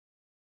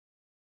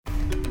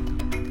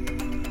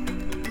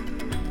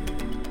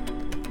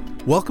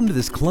Welcome to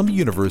this Columbia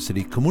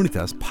University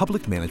Comunitas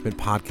Public Management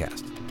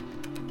Podcast.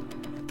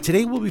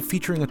 Today we'll be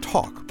featuring a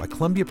talk by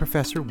Columbia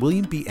professor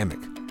William B.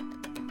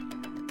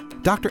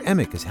 Eimicke. Dr.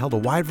 Eimicke has held a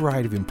wide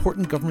variety of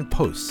important government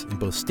posts in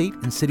both state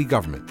and city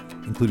government,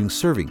 including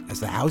serving as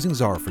the housing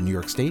czar for New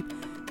York State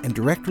and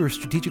director of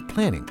strategic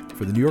planning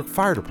for the New York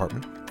Fire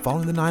Department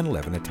following the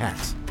 9/11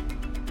 attacks.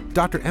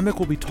 Dr. Eimicke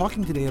will be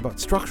talking today about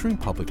structuring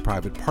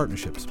public-private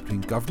partnerships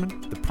between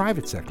government, the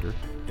private sector,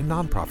 and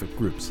nonprofit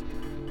groups.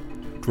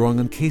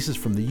 Drawing on cases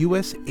from the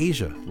U.S.,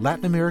 Asia,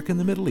 Latin America, and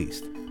the Middle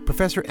East,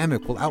 Professor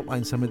Eimicke will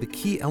outline some of the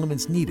key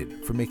elements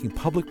needed for making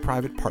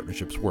public-private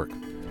partnerships work.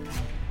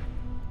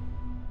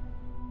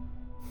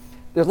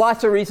 There's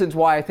lots of reasons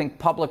why I think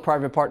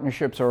public-private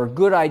partnerships are a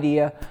good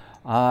idea,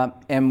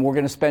 and we're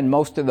going to spend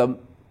most of the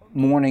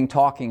morning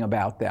talking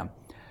about them.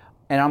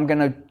 And I'm going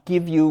to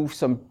give you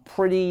some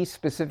pretty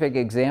specific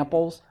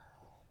examples.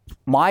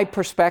 My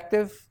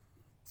perspective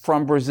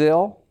from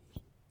Brazil,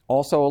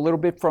 also a little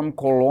bit from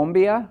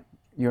Colombia,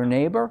 your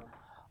neighbor,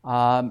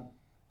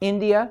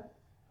 India,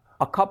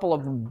 a couple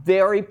of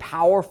very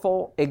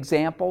powerful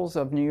examples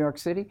of New York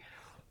City.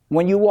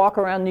 When you walk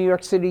around New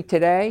York City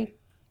today,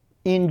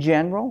 in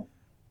general,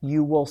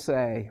 you will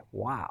say,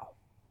 wow,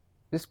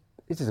 this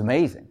is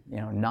amazing.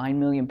 9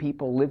 million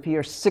people live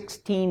here.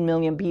 16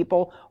 million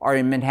people are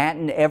in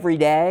Manhattan every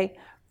day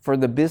for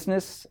the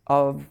business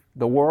of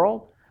the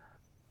world.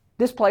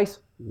 This place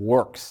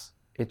works.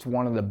 It's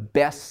one of the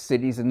best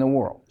cities in the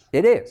world.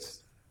 It is.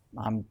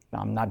 I'm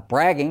not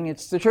bragging,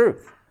 it's the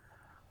truth.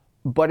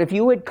 But if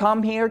you had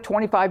come here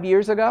 25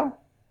 years ago,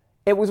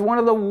 it was one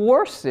of the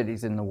worst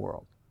cities in the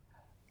world.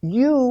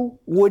 You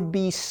would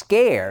be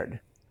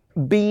scared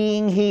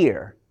being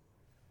here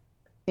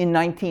in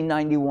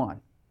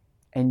 1991,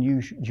 and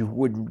you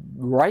would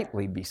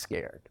rightly be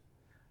scared.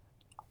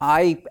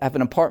 I have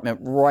an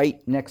apartment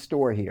right next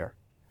door here,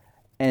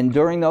 and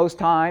during those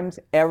times,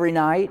 every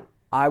night,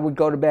 I would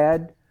go to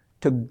bed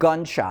to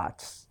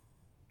gunshots.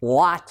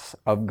 Lots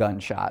of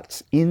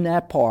gunshots in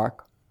that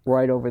park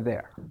right over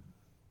there. It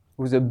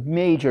was a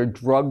major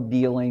drug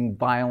dealing,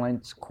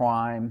 violence,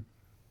 crime.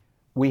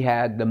 We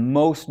had the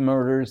most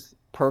murders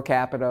per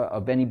capita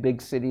of any big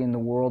city in the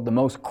world, the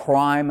most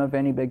crime of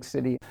any big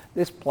city.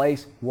 This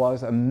place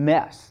was a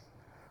mess.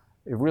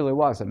 It really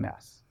was a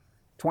mess.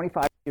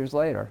 25 years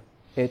later,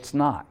 it's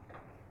not.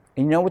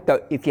 And you know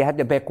what, if you had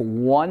to pick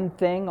one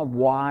thing of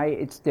why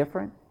it's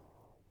different,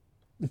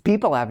 the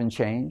people haven't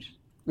changed.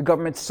 The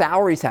government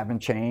salaries haven't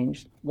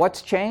changed.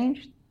 What's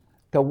changed?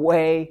 The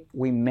way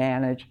we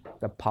manage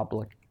the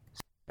public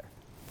sector.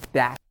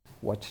 That's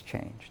what's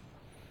changed.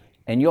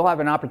 And you'll have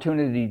an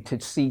opportunity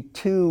to see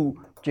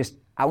two just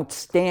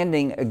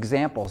outstanding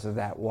examples of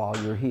that while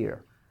you're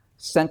here.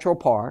 Central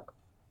Park,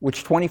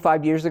 which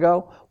 25 years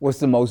ago was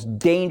the most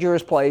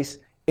dangerous place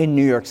in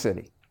New York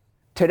City.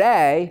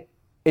 Today,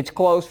 it's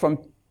closed from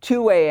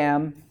 2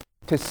 a.m.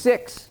 to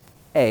 6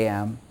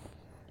 a.m.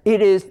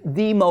 It is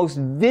the most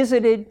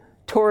visited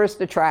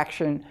tourist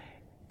attraction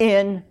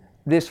in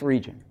this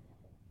region.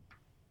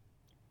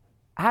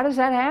 How does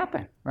that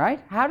happen,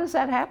 right? How does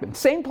that happen?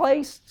 Same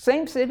place,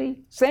 same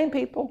city, same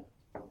people.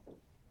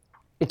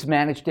 It's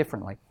managed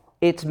differently.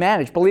 It's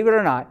managed, believe it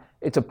or not,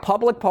 it's a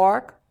public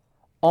park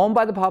owned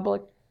by the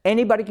public.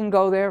 Anybody can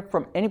go there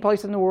from any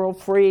place in the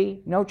world,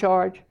 free, no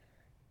charge.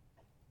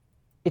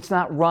 It's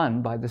not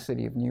run by the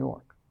city of New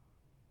York.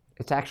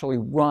 It's actually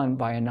run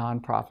by a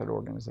nonprofit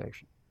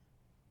organization.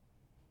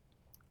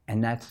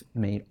 And that's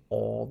made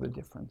all the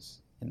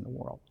difference in the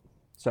world.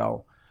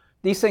 So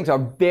these things are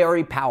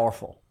very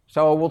powerful.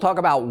 So we'll talk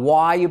about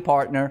why you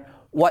partner,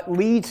 what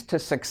leads to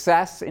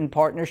success in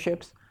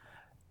partnerships,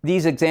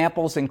 these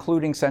examples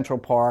including Central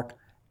Park,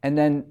 and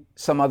then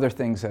some other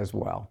things as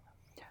well.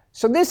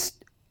 So this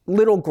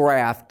little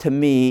graph to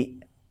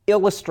me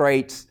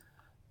illustrates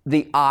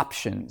the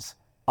options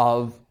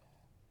of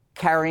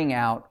carrying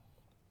out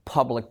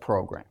public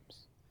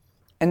programs.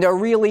 And there are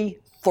really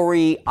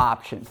three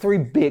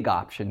big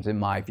options in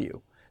my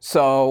view.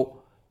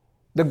 So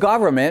the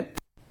government,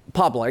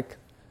 public,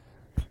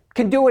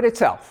 can do it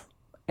itself,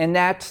 and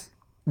that's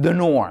the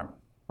norm,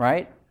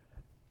 right?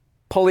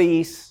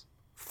 Police,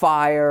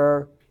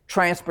 fire,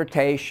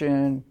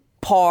 transportation,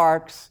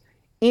 parks,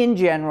 in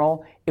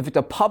general, if it's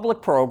a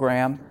public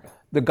program,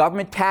 the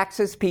government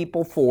taxes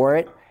people for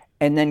it,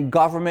 and then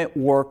government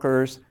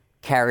workers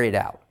carry it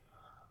out.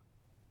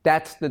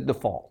 That's the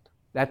default.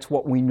 That's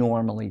what we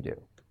normally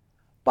do.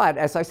 But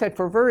as I said,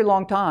 for a very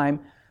long time,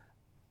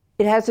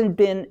 it hasn't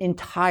been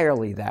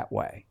entirely that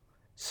way.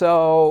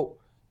 So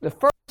the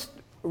first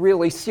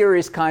really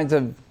serious kinds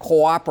of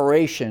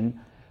cooperation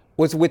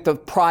was with the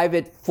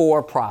private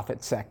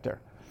for-profit sector.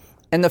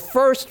 And the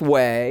first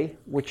way,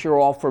 which you're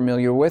all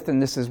familiar with,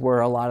 and this is where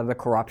a lot of the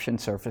corruption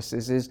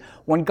surfaces, is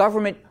when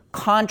government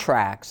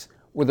contracts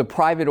with a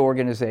private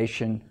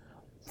organization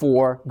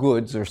for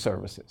goods or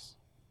services.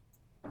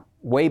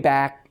 Way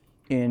back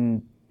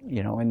in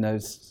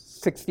the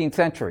 16th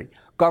century,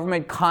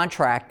 government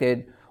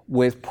contracted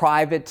with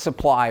private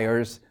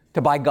suppliers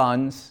to buy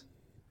guns,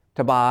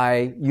 to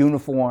buy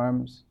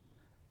uniforms,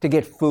 to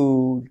get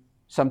food,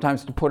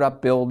 sometimes to put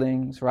up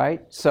buildings,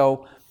 right?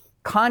 So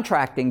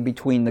contracting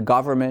between the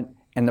government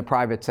and the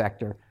private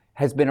sector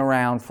has been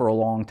around for a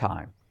long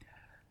time.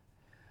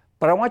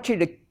 But I want you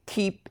to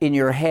keep in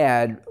your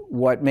head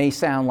what may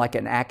sound like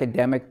an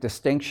academic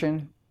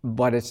distinction,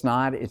 but it's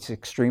not. It's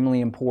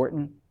extremely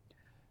important.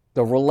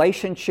 The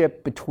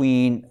relationship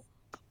between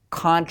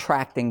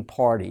contracting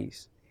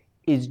parties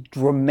is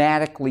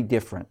dramatically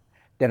different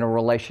than a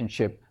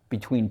relationship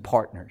between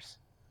partners.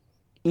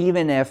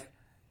 Even if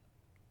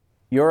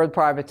you're the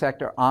private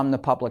sector, I'm the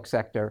public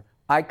sector,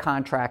 I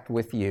contract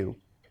with you.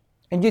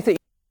 And you think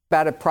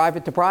about it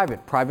private to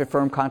private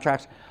firm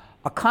contracts.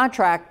 A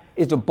contract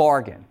is a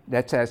bargain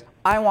that says,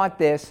 I want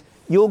this,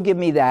 you'll give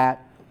me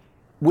that,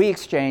 we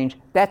exchange,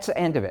 that's the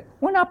end of it.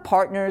 We're not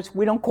partners,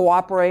 we don't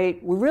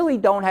cooperate, we really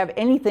don't have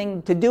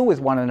anything to do with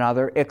one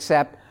another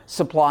except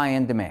supply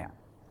and demand.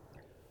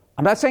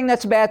 I'm not saying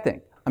that's a bad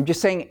thing, I'm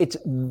just saying it's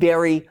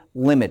very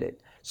limited.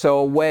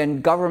 So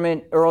when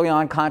government early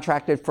on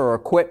contracted for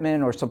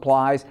equipment or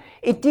supplies,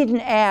 it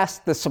didn't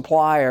ask the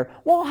supplier,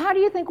 well, how do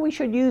you think we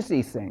should use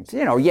these things?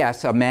 You know,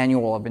 yes, a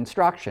manual of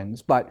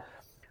instructions, but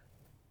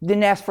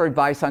didn't ask for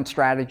advice on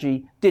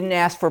strategy, didn't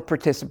ask for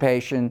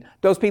participation.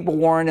 Those people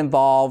weren't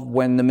involved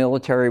when the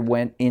military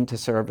went into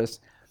service.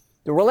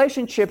 The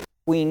relationship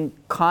between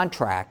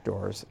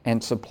contractors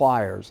and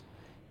suppliers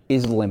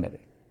is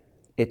limited.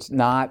 It's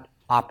not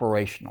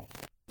operational.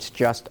 It's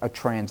just a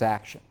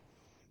transaction.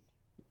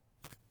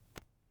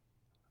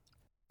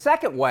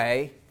 Second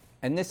way,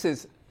 and this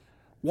is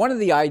one of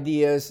the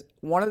ideas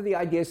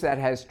that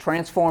has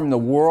transformed the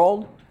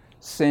world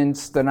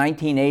since the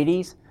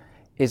 1980s,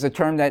 is a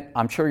term that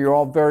I'm sure you're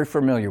all very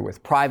familiar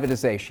with,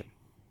 privatization.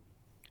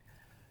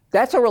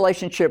 That's a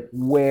relationship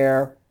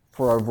where,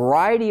 for a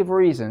variety of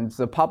reasons,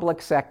 the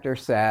public sector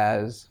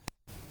says,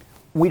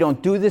 we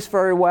don't do this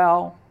very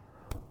well,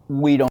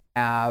 we don't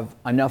have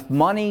enough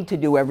money to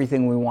do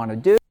everything we want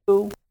to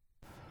do.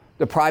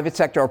 The private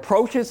sector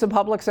approaches the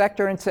public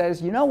sector and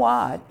says, you know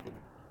what,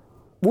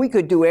 we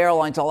could do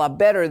airlines a lot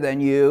better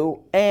than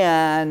you,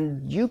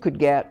 and you could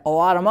get a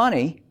lot of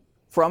money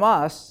from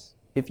us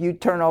if you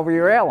turn over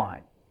your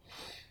airline.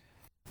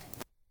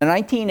 In the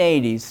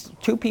 1980s,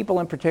 two people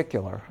in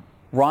particular,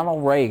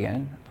 Ronald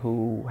Reagan,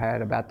 who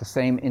had about the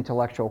same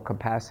intellectual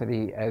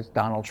capacity as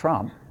Donald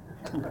Trump,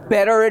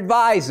 better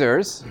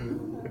advisors,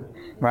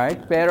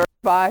 right? Better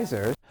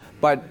advisors.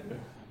 But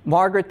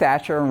Margaret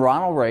Thatcher and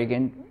Ronald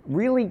Reagan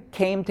really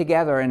came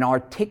together and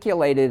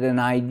articulated an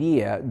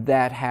idea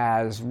that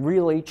has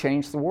really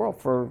changed the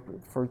world for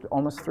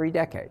almost 3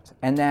 decades.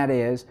 And that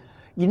is,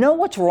 you know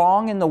what's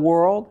wrong in the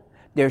world?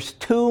 There's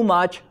too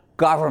much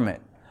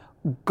government.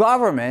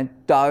 Government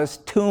does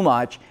too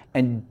much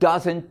and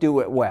doesn't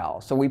do it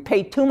well. So we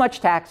pay too much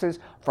taxes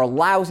for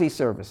lousy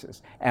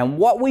services. And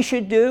what we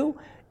should do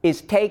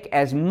is take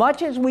as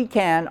much as we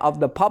can of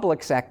the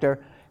public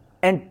sector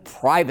and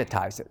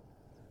privatize it.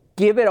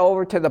 Give it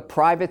over to the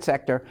private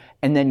sector,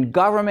 and then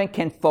government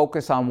can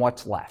focus on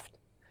what's left.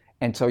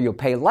 And so you'll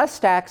pay less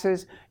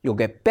taxes, you'll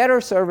get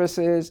better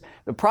services,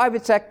 the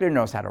private sector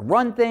knows how to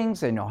run things,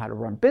 they know how to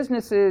run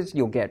businesses,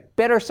 you'll get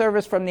better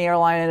service from the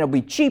airline, and it'll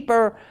be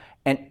cheaper,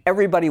 and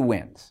everybody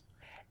wins.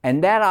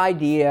 And that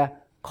idea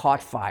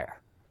caught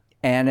fire,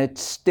 and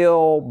it's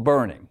still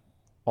burning,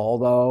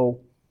 although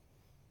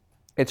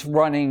it's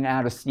running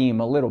out of steam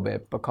a little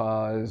bit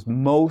because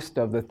most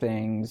of the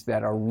things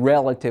that are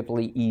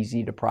relatively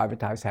easy to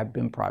privatize have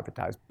been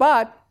privatized.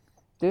 But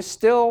there's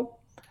still,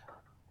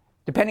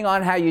 depending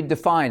on how you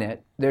define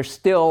it, there's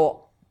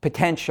still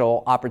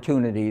potential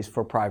opportunities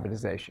for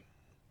privatization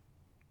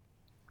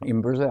in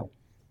Brazil,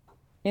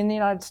 in the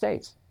United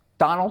States.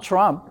 Donald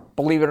Trump,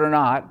 believe it or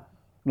not,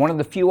 one of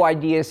the few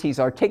ideas he's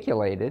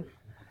articulated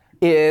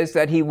is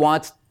that he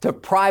wants to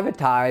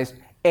privatize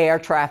air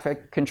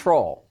traffic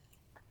control,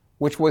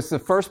 which was the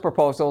first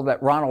proposal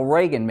that Ronald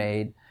Reagan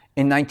made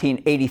in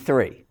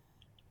 1983.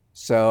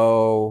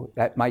 So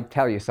that might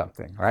tell you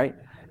something, right?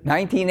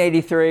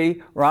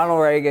 1983,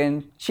 Ronald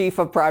Reagan, chief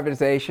of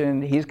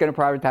privatization, he's going to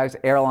privatize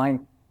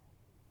airline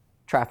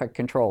traffic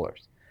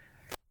controllers.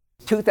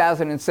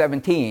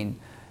 2017,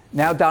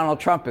 now Donald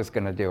Trump is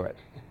going to do it.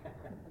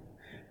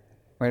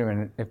 Wait a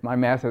minute, if my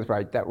math is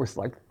right, that was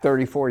like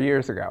 34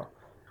 years ago.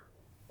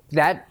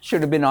 That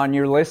should have been on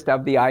your list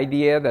of the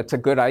idea. That's a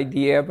good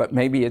idea, but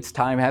maybe its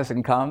time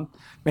hasn't come.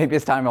 Maybe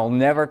its time will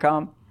never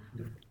come.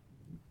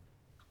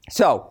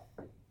 So,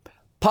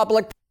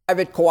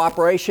 public-private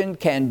cooperation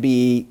can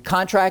be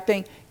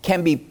contracting,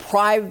 can be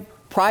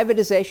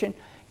privatization,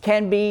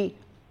 can be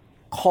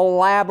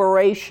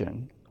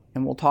collaboration,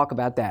 and we'll talk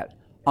about that.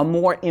 A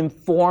more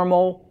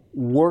informal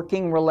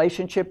working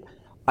relationship.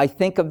 I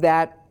think of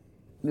that,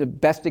 the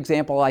best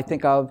example I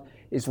think of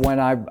is when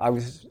I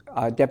was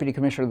Deputy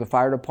Commissioner of the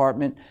Fire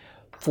Department.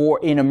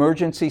 In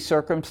emergency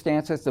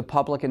circumstances, the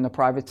public and the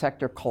private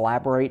sector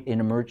collaborate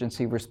in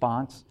emergency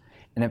response.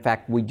 And in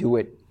fact, we do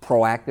it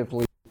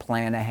proactively,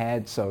 plan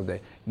ahead, so the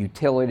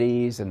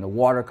utilities and the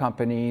water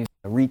companies,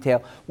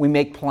 retail. We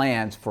make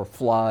plans for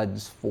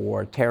floods,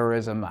 for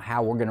terrorism,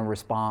 how we're going to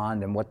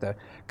respond and what the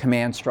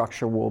command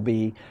structure will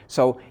be.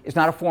 So it's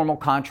not a formal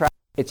contract,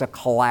 it's a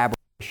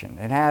collaboration.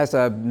 It has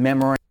a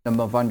memorandum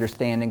of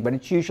understanding, but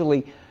it's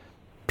usually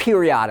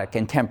periodic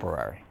and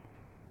temporary.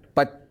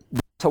 But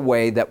that's a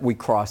way that we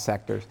cross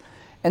sectors.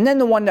 And then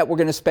the one that we're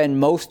going to spend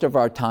most of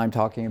our time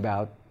talking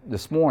about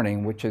this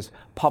morning, which is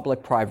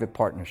public-private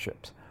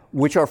partnerships,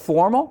 which are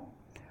formal,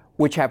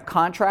 which have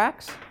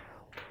contracts,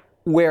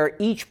 where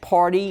each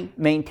party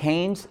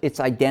maintains its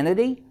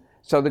identity.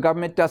 So the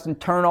government doesn't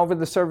turn over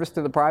the service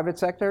to the private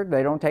sector,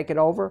 they don't take it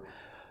over.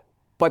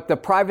 But the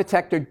private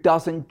sector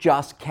doesn't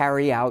just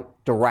carry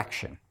out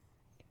direction.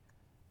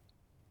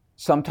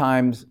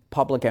 Sometimes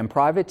public and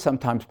private,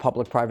 sometimes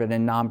public, private,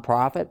 and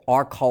nonprofit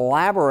are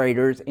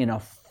collaborators in a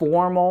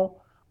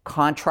formal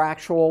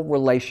contractual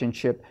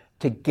relationship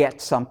to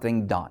get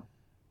something done.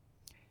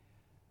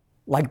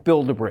 Like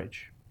build a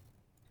bridge,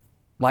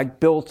 like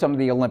build some of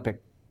the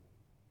Olympic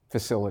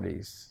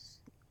facilities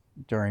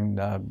during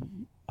the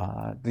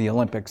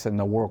Olympics and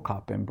the World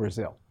Cup in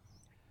Brazil.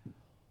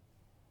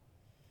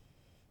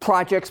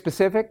 Project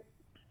specific,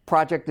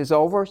 project is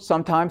over.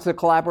 Sometimes the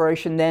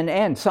collaboration then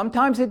ends.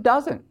 Sometimes it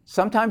doesn't.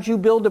 Sometimes you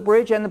build a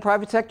bridge and the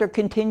private sector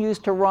continues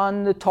to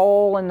run the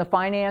toll and the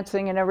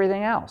financing and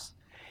everything else.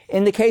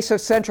 In the case of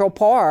Central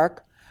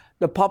Park,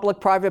 the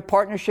public-private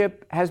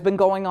partnership has been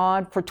going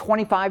on for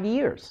 25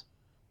 years,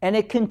 and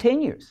it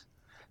continues.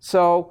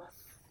 So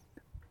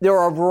there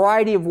are a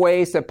variety of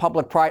ways that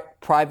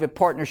public-private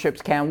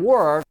partnerships can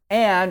work,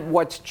 and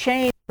what's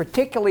changed,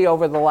 particularly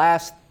over the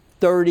last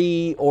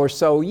 30 or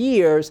so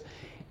years,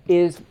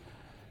 is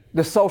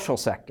the social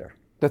sector,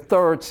 the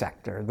third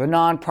sector, the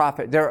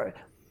nonprofit.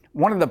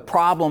 One of the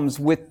problems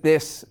with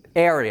this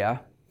area,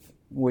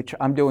 which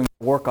I'm doing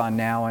work on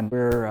now, and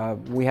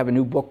we have a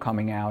new book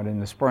coming out in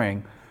the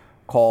spring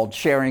called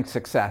Sharing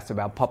Success,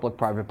 about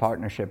public-private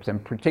partnerships,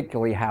 and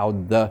particularly how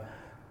the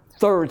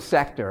third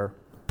sector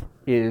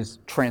is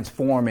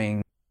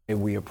transforming the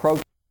way we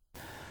approach.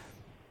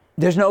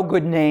 There's no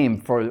good name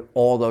for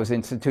all those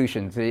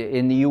institutions.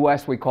 In the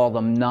US, we call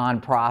them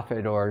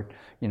nonprofit or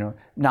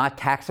not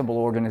taxable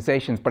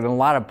organizations, but in a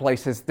lot of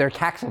places they're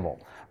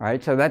taxable,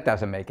 right? So that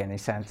doesn't make any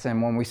sense.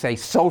 And when we say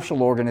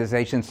social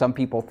organizations, some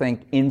people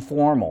think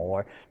informal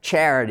or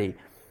charity.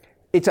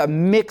 It's a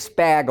mixed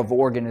bag of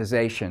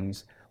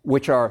organizations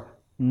which are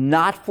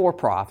not for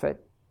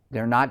profit.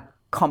 They're not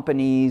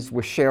companies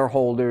with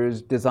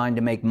shareholders designed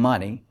to make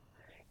money.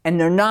 And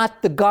they're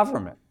not the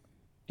government.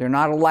 They're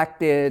not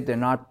elected. They're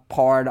not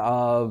part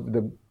of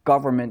the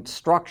government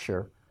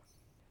structure.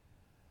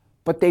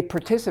 But they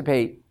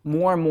participate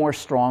more and more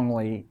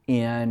strongly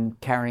in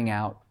carrying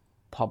out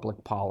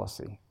public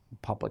policy,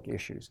 public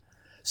issues.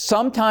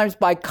 Sometimes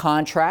by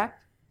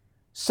contract,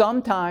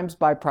 sometimes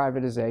by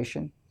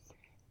privatization,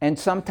 and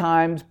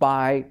sometimes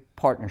by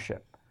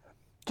partnership.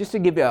 Just to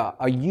give you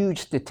a huge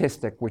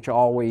statistic, which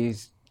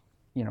always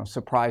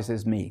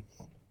surprises me.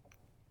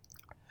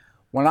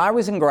 When I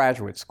was in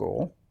graduate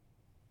school,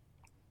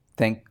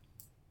 think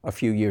a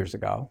few years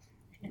ago,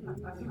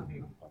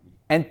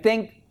 and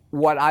think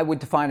what I would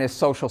define as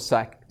social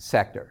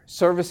sector.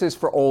 Services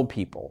for old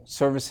people,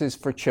 services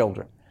for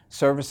children,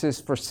 services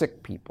for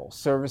sick people,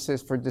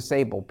 services for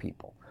disabled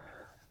people,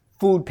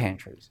 food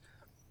pantries.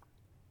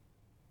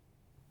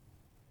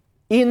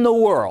 In the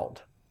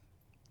world,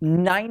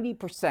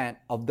 90%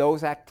 of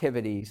those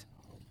activities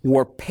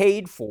were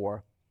paid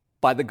for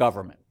by the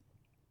government.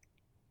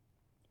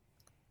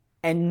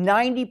 And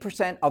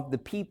 90% of the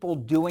people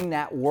doing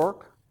that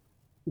work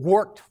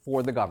worked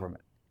for the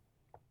government.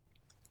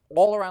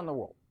 All around the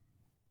world.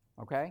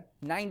 Okay?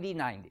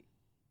 90-90.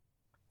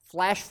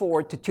 Flash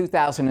forward to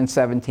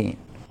 2017.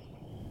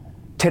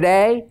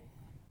 Today,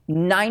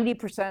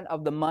 90%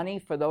 of the money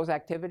for those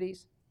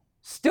activities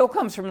still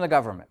comes from the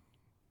government.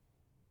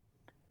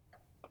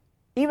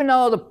 Even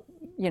though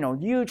the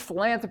huge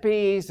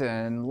philanthropies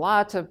and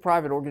lots of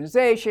private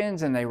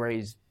organizations, and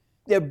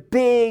they're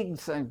big,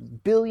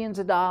 billions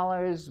of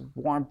dollars.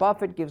 Warren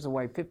Buffett gives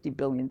away $50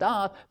 billion,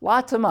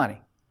 lots of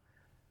money.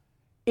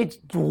 It's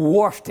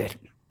dwarfed it.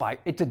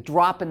 It's a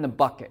drop in the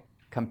bucket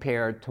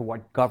compared to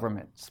what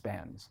government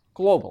spends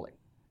globally.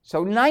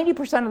 So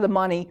 90% of the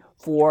money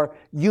for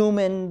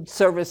human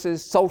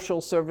services,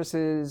 social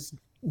services,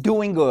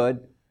 doing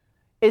good,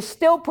 is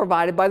still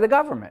provided by the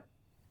government.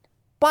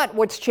 But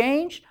what's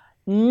changed?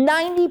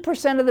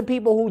 90% of the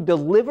people who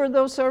deliver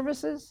those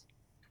services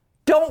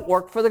don't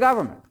work for the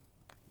government.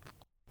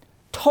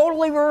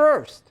 Totally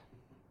reversed.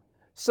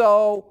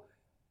 So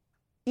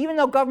even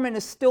though government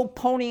is still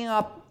ponying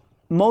up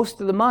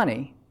most of the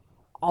money,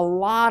 a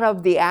lot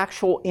of the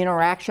actual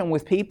interaction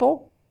with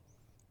people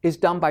is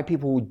done by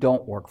people who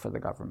don't work for the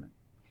government.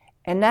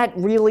 And that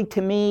really,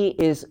 to me,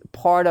 is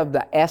part of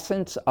the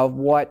essence of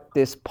what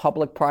this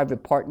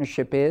public-private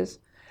partnership is.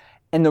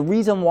 And the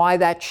reason why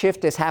that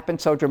shift has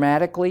happened so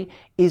dramatically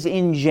is,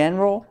 in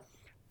general,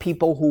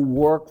 people who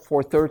work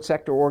for third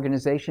sector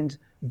organizations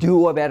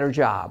do a better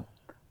job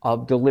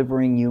of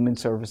delivering human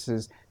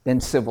services than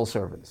civil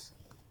service.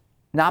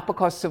 not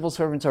because civil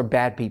servants are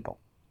bad people.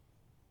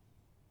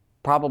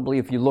 Probably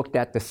if you looked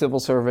at the civil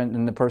servant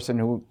and the person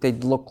who,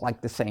 they'd look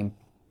like the same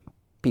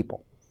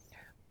people.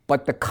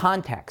 But the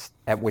context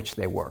at which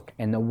they work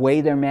and the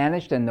way they're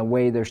managed and the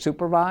way they're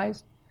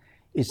supervised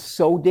is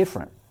so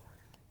different.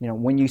 You know,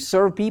 when you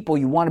serve people,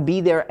 you want to be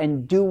there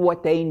and do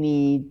what they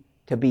need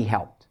to be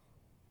helped.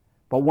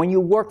 But when you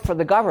work for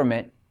the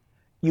government,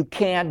 you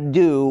can't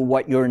do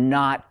what you're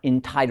not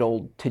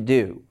entitled to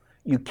do.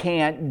 You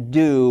can't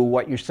do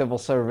what your civil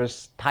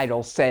service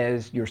title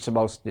says you're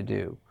supposed to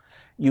do.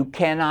 You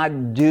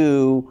cannot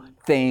do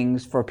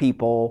things for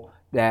people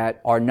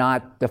that are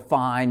not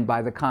defined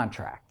by the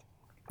contract,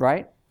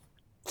 right?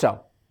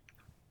 So,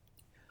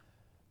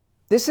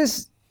 this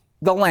is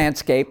the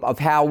landscape of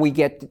how we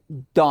get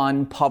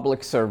done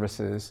public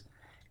services,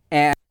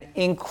 and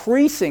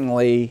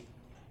increasingly,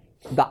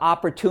 the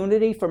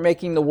opportunity for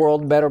making the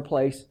world a better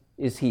place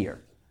is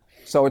here.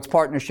 So it's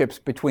partnerships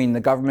between the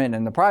government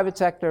and the private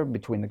sector,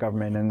 between the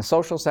government and the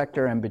social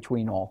sector, and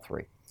between all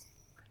three.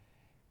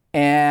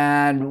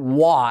 And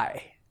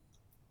why?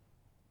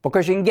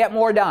 Because you can get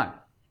more done.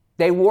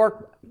 They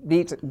work,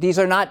 these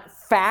are not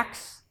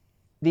facts,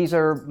 these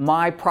are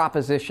my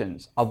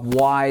propositions of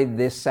why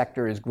this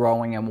sector is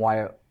growing and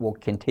why it will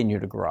continue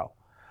to grow.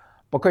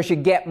 Because you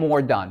get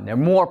more done, they're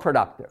more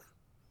productive.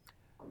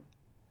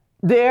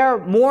 They're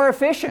more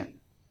efficient.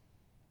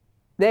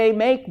 They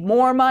make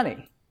more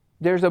money.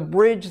 There's a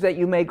bridge that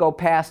you may go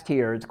past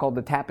here. It's called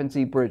the Tappan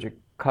Zee Bridge. It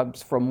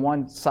comes from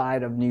one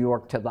side of New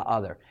York to the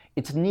other.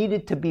 It's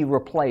needed to be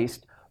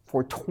replaced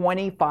for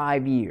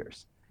 25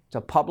 years. It's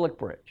a public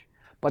bridge.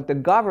 But the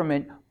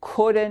government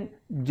couldn't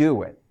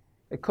do it.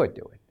 It could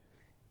do it.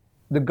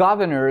 The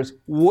governors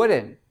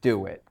wouldn't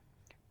do it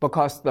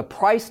because the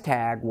price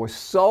tag was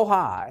so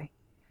high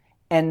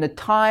and the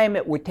time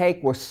it would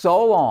take was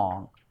so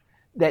long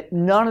that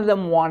none of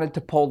them wanted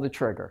to pull the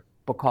trigger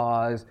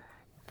because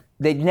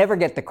they'd never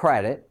get the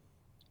credit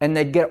and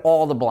they'd get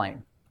all the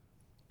blame.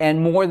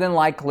 And more than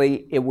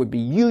likely, it would be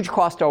huge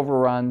cost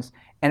overruns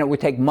and it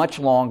would take much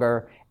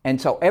longer. And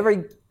so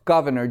every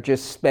governor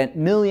just spent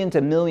millions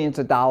and millions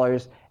of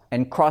dollars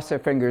and crossed their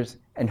fingers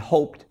and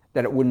hoped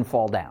that it wouldn't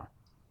fall down.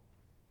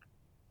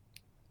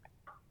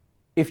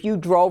 If you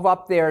drove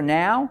up there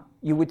now,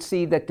 you would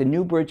see that the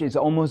new bridge is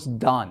almost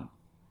done.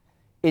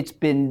 It's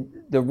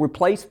been the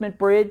replacement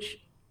bridge,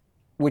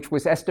 which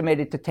was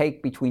estimated to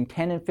take between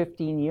 10 and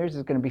 15 years,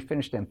 is going to be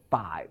finished in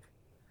 5.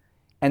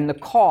 And the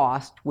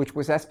cost, which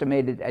was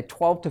estimated at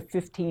 12 to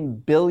 15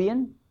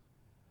 billion,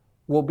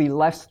 will be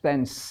less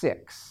than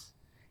 6.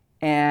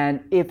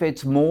 And if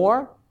it's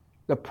more,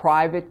 the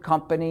private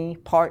company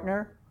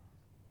partner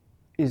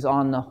is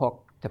on the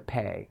hook to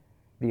pay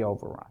the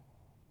overrun.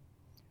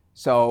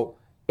 So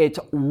it's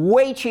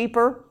way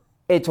cheaper,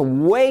 it's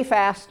way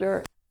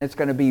faster, it's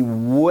going to be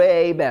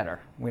way better.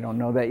 We don't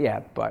know that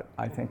yet, but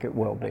I think it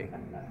will be.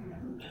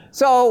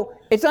 So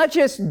it's not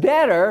just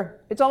better,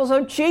 it's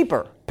also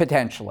cheaper,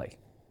 potentially.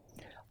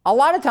 A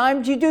lot of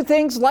times you do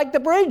things like the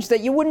bridge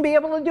that you wouldn't be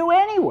able to do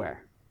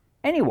anywhere.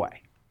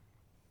 Anyway,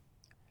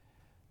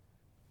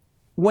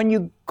 when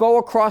you go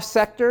across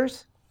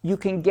sectors, you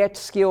can get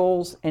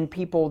skills and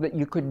people that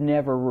you could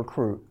never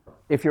recruit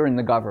if you're in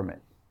the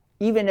government.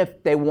 Even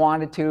if they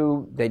wanted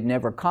to, they'd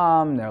never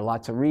come. There are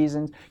lots of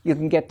reasons. You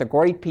can get the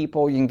great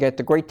people, you can get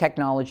the great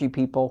technology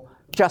people,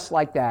 just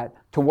like that,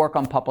 to work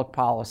on public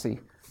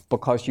policy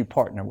because you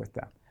partner with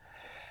them.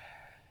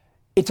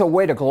 It's a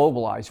way to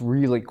globalize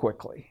really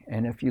quickly.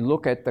 And if you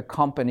look at the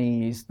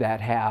companies that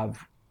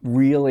have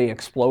really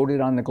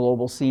exploded on the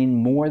global scene,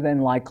 more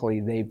than likely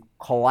they've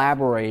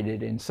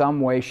collaborated in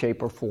some way,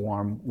 shape, or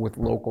form with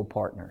local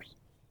partners.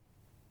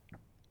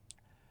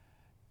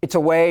 It's a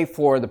way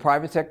for the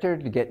private sector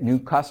to get new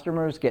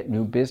customers, get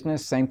new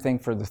business. Same thing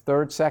for the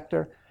third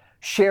sector.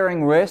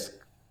 Sharing risk,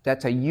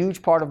 that's a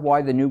huge part of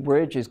why the new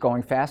bridge is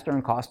going faster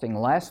and costing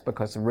less,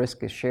 because the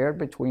risk is shared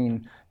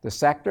between the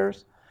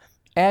sectors.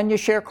 And you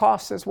share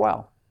costs as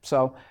well.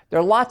 So there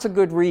are lots of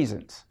good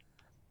reasons.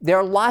 There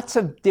are lots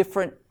of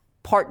different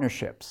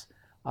partnerships.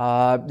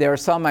 There are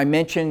some, I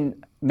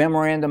mentioned,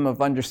 Memorandum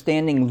of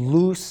Understanding,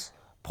 loose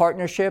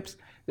partnerships.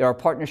 There are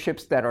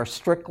partnerships that are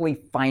strictly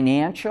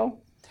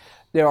financial.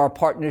 There are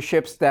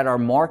partnerships that are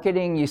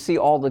marketing. You see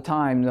all the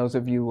time, those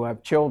of you who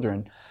have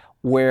children,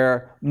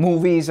 where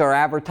movies are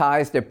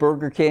advertised at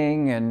Burger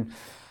King and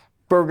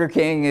Burger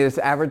King is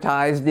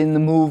advertised in the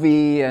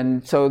movie.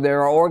 And so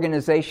there are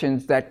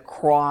organizations that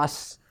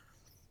cross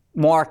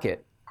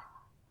market.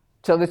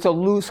 So it's a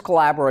loose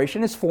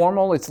collaboration. It's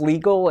formal, it's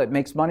legal, it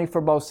makes money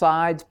for both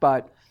sides,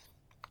 but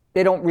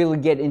they don't really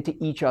get into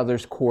each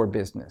other's core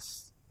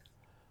business.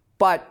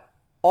 But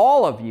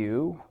all of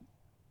you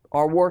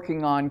are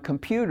working on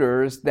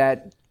computers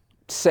that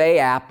say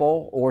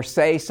Apple or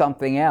say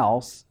something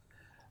else,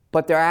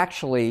 but they're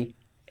actually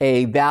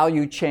a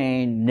value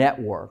chain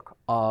network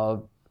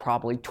of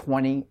probably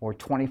 20 or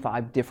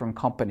 25 different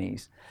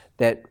companies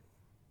that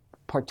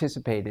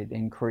participated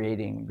in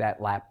creating that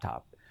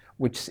laptop,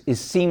 which is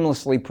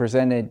seamlessly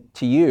presented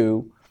to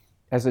you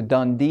as a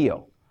done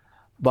deal.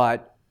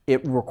 But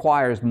it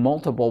requires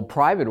multiple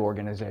private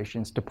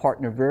organizations to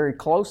partner very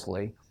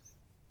closely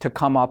to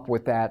come up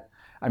with that.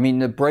 I mean,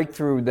 the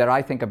breakthrough that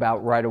I think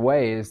about right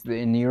away is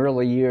in the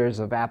early years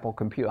of Apple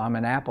computer. I'm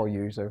an Apple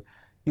user.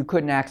 You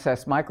couldn't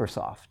access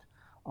Microsoft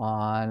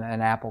on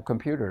an Apple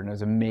computer, and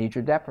there's a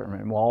major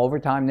detriment. Well, over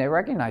time they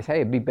recognized,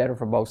 hey, it'd be better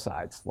for both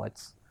sides.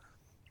 Let's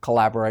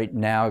collaborate.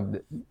 Now,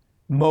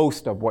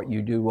 most of what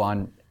you do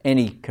on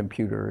any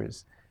computer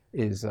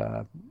is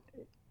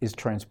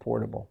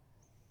transportable.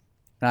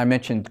 And I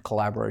mentioned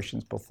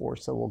collaborations before,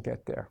 so we'll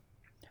get there.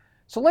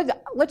 So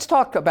let's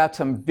talk about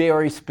some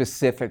very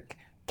specific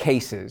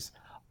cases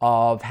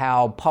of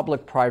how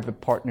public-private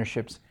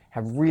partnerships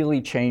have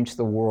really changed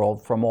the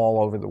world from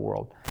all over the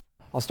world.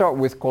 I'll start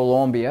with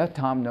Colombia.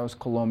 Tom knows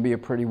Colombia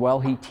pretty well.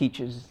 He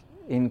teaches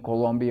in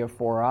Colombia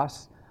for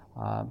us.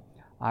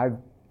 I've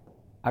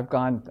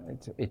gone,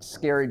 it's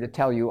scary to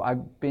tell you,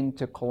 I've been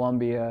to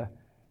Colombia.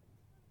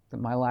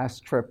 My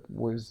last trip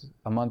was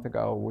a month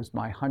ago, was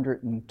my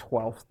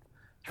 112th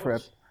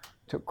trip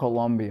to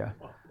Colombia.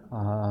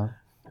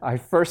 I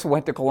first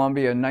went to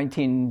Colombia in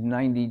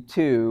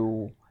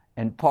 1992,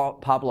 and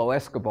Pablo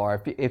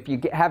Escobar, if you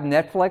have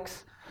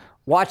Netflix,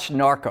 watch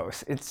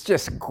Narcos. It's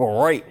just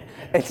great.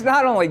 It's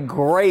not only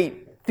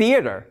great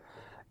theater,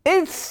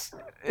 it's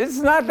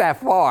not that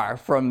far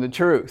from the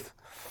truth.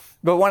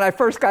 But when I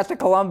first got to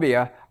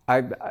Colombia,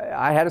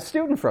 I had a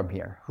student from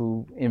here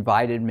who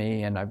invited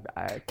me, and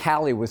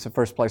Cali was the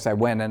first place I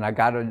went, and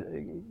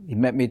he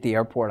met me at the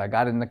airport. I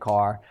got in the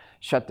car,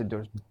 shut the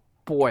doors,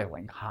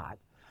 boiling hot.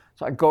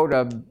 So I go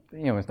to,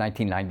 it was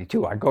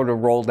 1992, I go to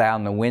roll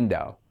down the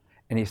window,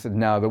 and he said,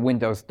 no, the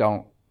windows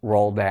don't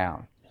roll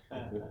down.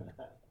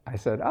 I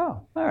said, oh,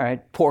 all right,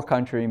 poor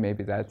country,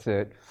 maybe that's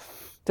it.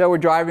 So we're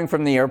driving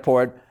from the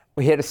airport,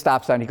 we hit a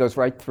stop sign, he goes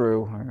right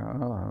through. I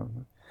go, oh.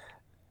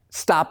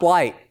 Stop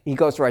light, he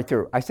goes right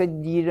through. I said,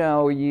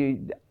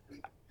 I'm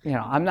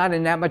not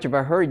in that much of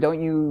a hurry,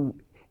 don't you?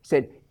 He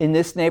said, in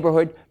this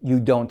neighborhood, you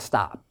don't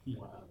stop.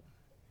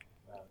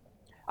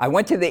 I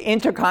went to the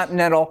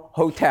Intercontinental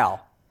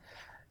Hotel.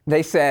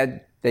 They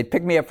said they'd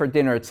pick me up for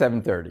dinner at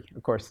 7:30.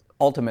 Of course,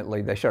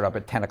 ultimately, they showed up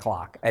at 10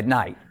 o'clock at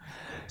night.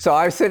 So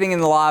I was sitting in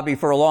the lobby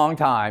for a long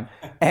time,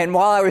 and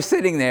while I was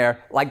sitting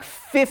there, like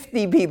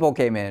 50 people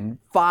came in,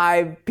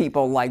 5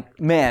 people like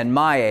men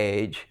my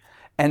age,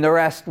 and the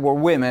rest were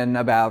women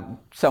about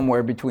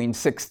somewhere between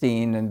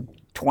 16 and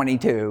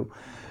 22.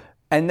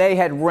 And they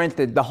had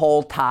rented the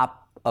whole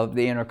top of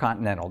the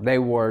Intercontinental. They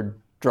were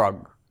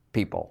drug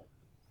people.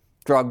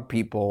 Drug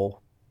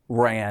people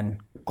ran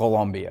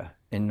Colombia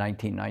in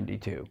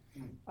 1992.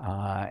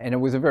 And it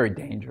was a very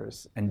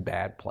dangerous and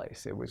bad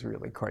place. It was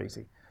really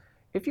crazy.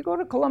 If you go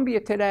to Colombia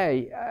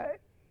today,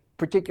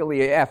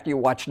 particularly after you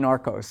watch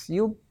Narcos,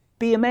 you'll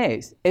be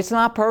amazed. It's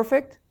not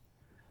perfect,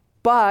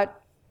 but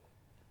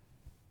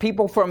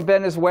people from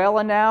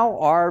Venezuela now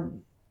are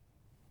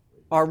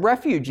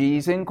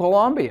refugees in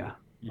Colombia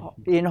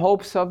in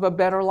hopes of a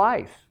better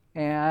life.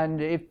 And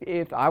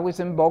if I was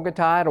in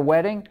Bogota at a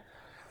wedding,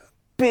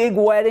 big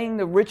wedding,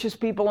 the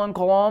richest people in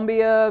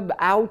Colombia,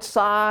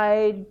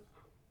 outside,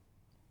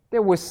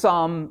 there was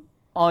some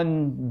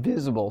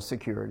invisible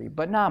security,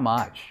 but not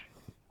much.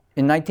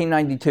 In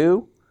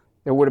 1992,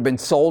 there would have been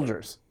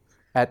soldiers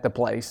at the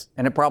place,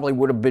 and it probably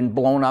would have been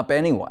blown up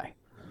anyway.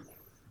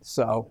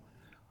 So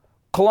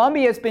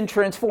Colombia has been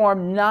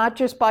transformed not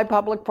just by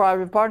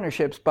public-private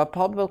partnerships, but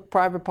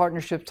public-private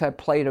partnerships have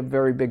played a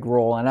very big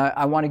role, and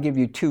I want to give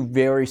you 2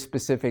 very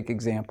specific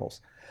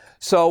examples.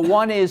 So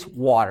one is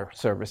water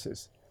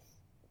services.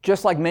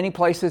 Just like many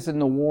places in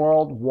the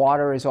world,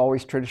 water has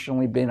always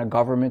traditionally been a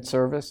government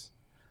service.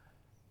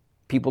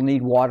 People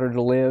need water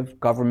to live.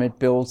 Government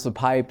builds the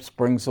pipes,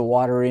 brings the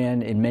water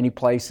in. In many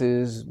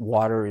places,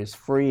 water is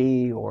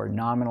free or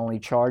nominally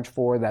charged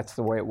for. That's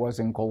the way it was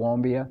in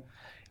Colombia.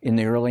 In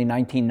the early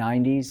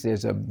 1990s,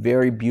 there's a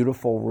very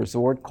beautiful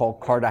resort called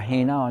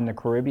Cartagena on the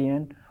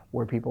Caribbean,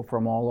 where people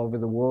from all over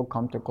the world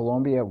come to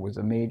Colombia.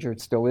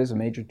 It still is a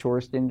major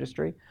tourist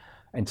industry.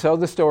 And so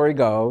the story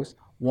goes,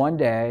 one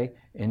day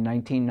in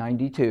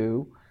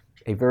 1992,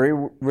 a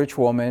very rich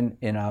woman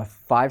in a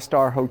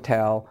 5-star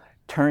hotel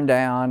turned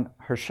down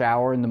her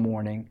shower in the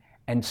morning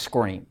and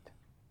screamed.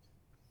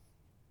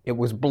 It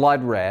was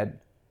blood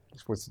red.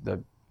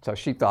 So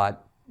she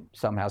thought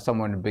somehow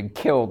someone had been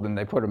killed and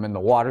they put them in the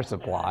water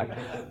supply.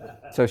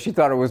 So she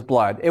thought it was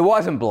blood. It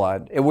wasn't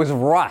blood, it was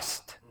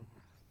rust.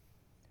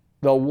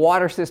 The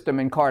water system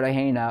in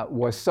Cartagena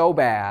was so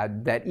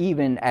bad that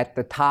even at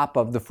the top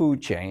of the food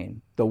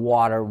chain, the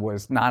water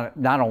was not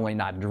only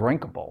not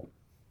drinkable,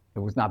 it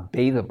was not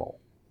bathable.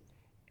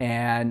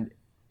 And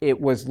it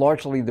was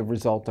largely the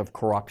result of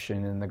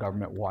corruption in the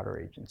government water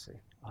agency.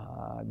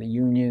 The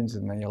unions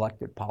and the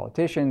elected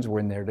politicians were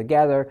in there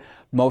together.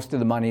 Most of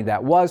the money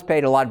that was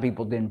paid, a lot of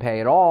people didn't pay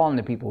at all, and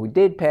the people who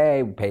did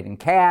pay paid in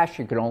cash.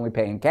 You could only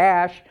pay in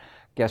cash.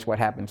 Guess what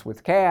happens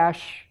with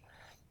cash?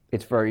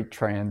 It's very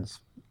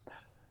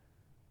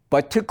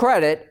But to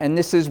credit, and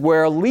this is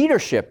where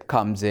leadership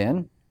comes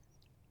in,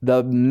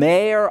 the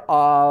mayor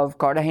of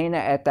Cartagena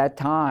at that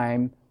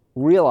time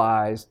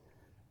realized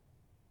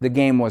the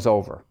game was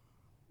over.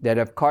 That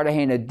if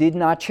Cartagena did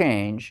not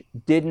change,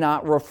 did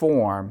not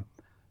reform,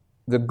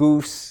 the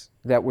goose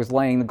that was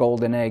laying the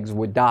golden eggs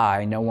would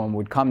die. No one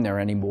would come there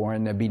anymore,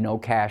 and there'd be no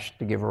cash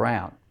to give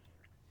around.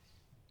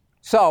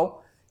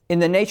 So, in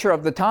the nature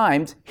of the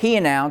times, he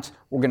announced,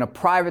 we're going to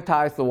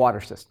privatize the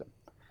water system.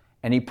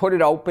 And he put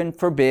it open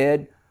for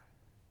bid.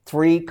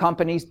 3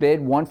 companies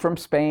bid, one from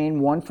Spain,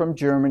 one from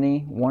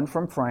Germany, one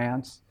from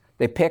France.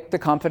 They picked the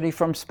company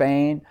from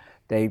Spain.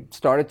 They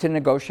started to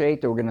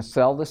negotiate. They were going to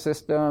sell the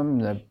system.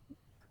 The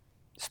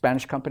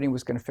Spanish company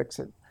was going to fix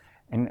it.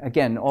 And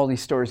again, all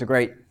these stories are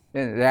great.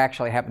 They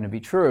actually happen to be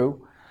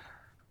true.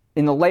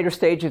 In the later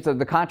stages of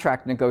the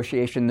contract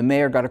negotiation, the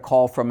mayor got a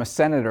call from a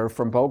senator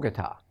from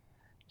Bogota.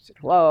 He said,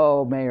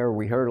 hello, Mayor,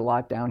 we heard a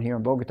lot down here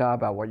in Bogota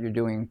about what you're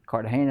doing in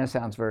Cartagena.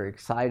 Sounds very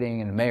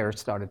exciting. And the mayor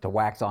started to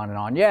wax on and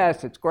on.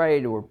 Yes, it's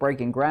great. We're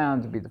breaking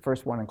ground to be the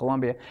first one in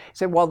Colombia. He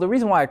said, well, the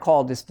reason why I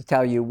called is to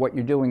tell you what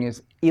you're doing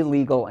is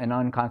illegal and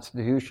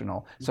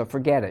unconstitutional. So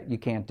forget it. You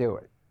can't do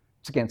it.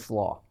 It's against the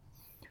law.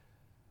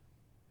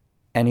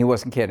 And he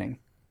wasn't kidding.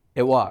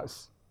 It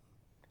was.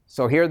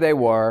 So here they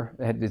were.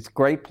 They had this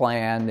great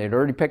plan. They'd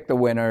already picked the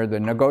winner. They're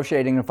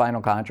negotiating the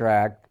final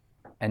contract.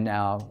 And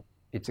now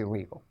it's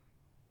illegal.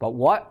 But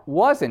what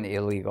wasn't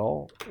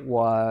illegal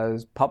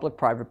was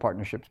public-private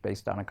partnerships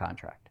based on a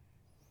contract.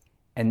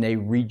 And they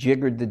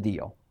rejiggered the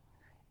deal.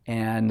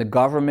 And the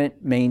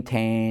government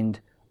maintained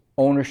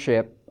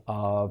ownership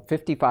of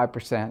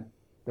 55%.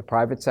 The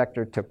private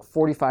sector took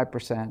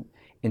 45%.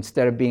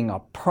 Instead of being a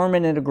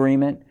permanent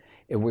agreement,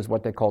 it was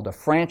what they called a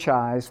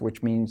franchise,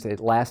 which means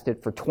it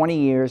lasted for 20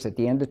 years. At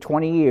the end of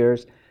 20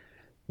 years,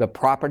 the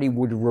property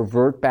would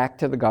revert back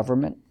to the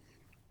government.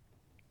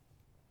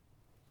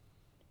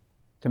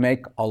 To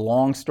make a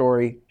long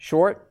story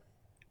short,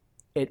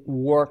 it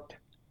worked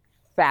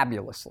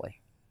fabulously.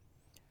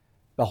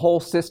 The whole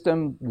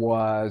system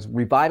was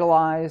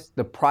revitalized.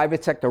 The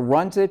private sector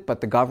runs it,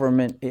 but the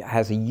government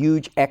has a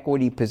huge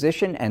equity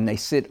position, and they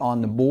sit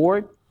on the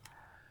board.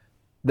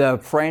 The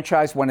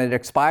franchise, when it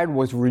expired,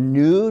 was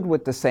renewed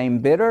with the same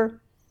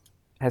bidder,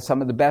 has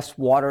some of the best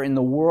water in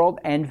the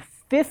world, and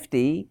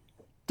 50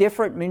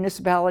 different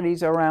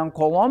municipalities around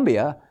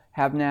Colombia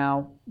have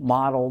now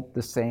modeled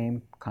the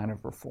same kind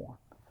of reform.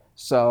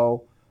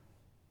 So,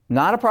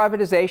 not a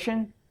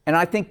privatization, and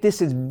I think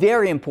this is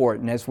very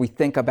important as we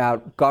think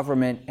about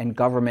government and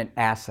government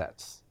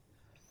assets.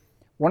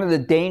 One of the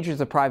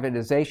dangers of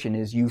privatization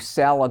is you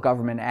sell a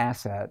government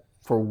asset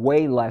for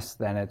way less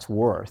than it's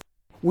worth.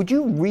 Would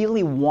you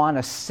really want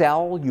to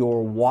sell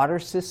your water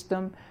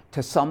system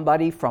to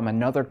somebody from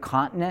another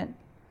continent?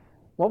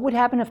 What would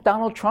happen if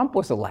Donald Trump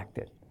was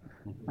elected,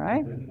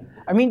 right?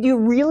 I mean, do you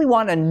really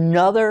want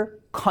another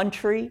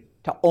country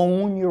to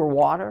own your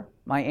water?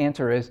 My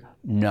answer is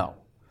no.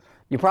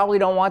 You probably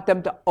don't want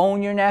them to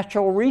own your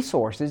natural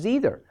resources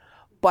either.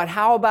 But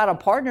how about a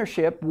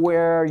partnership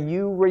where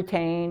you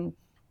retain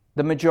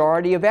the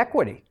majority of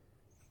equity,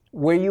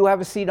 where you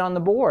have a seat on the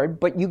board,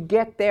 but you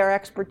get their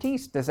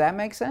expertise? Does that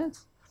make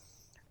sense?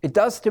 It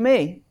does to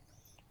me.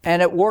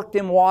 And it worked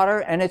in water,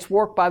 and it's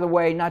worked, by the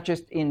way, not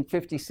just in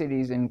 50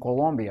 cities in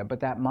Colombia, but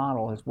that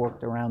model has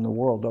worked around the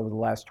world over the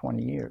last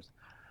 20 years.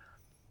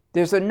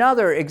 There's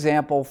another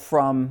example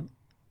from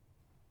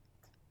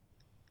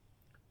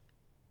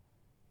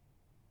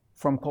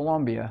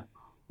Colombia,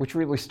 which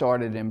really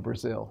started in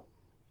Brazil,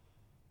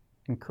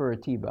 in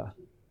Curitiba.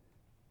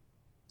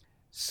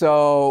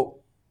 So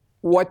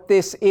what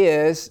this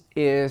is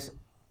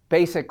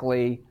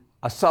basically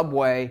a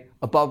subway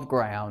above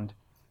ground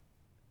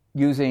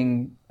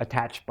using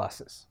attached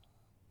buses.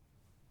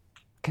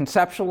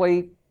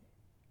 Conceptually,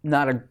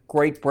 not a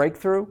great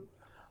breakthrough,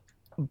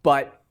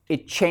 but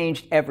it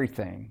changed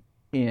everything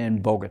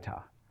in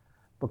Bogota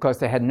because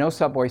they had no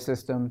subway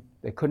system.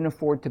 They couldn't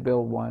afford to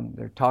build one.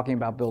 They're talking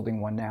about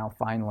building one now,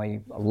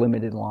 finally, a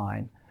limited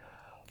line.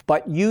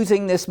 But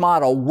using this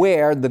model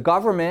where the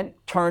government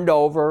turned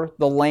over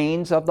the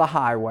lanes of the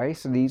highway,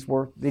 so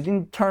they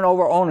didn't turn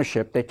over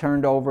ownership, they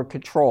turned over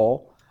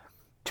control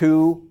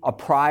to a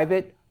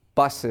private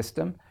bus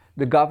system.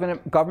 The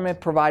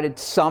government provided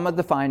some of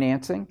the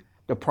financing.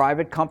 The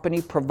private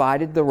company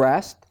provided the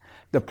rest.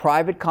 The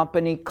private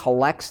company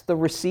collects the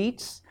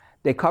receipts.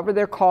 They cover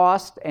their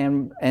cost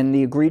and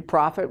the agreed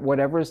profit,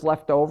 whatever is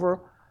left over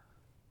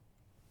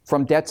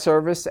from debt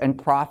service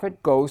and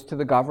profit goes to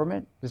the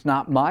government. There's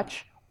not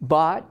much,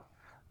 but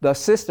the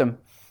system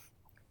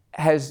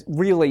has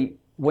really,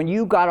 when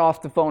you got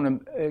off the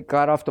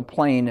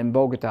plane in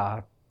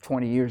Bogota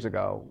 20 years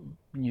ago,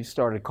 you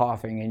started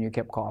coughing and you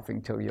kept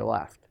coughing till you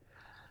left.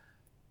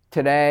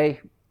 Today,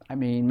 I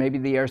mean, maybe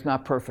the air's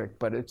not perfect,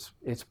 but it's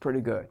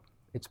pretty good.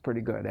 It's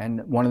pretty good.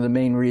 And one of the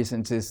main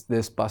reasons is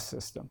this bus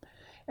system.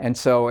 And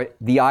so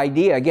the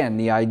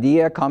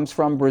idea comes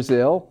from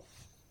Brazil.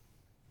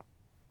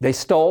 They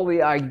stole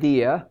the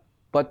idea,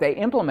 but they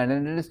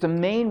implemented it. It's the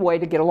main way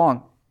to get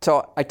along.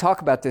 So I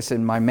talk about this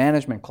in my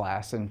management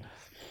class, and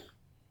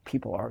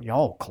people are,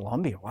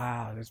 Colombia,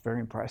 wow, that's very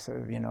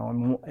impressive.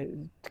 And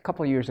a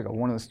couple of years ago,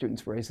 one of the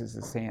students raises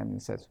his hand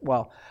and says,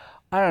 well,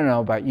 I don't know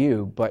about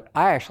you, but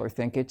I actually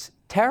think it's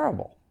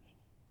terrible.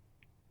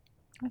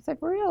 I said,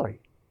 really?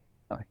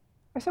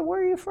 I said,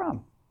 where are you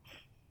from?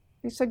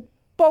 He said,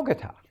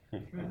 Bogota.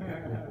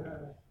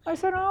 I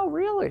said, oh,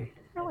 really?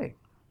 Really?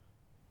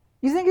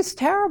 You think it's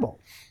terrible?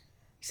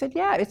 He said,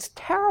 yeah, it's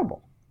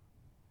terrible.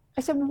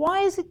 I said,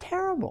 why is it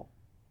terrible?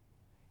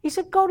 He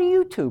said, go to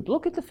YouTube,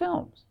 look at the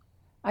films.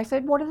 I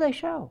said, what do they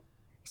show?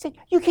 He said,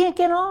 you can't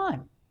get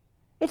on.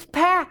 It's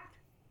packed.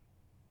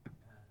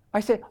 I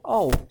said,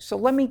 oh, so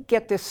let me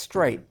get this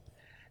straight.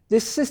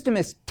 This system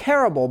is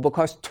terrible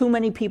because too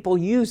many people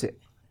use it.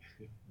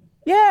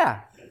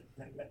 Yeah.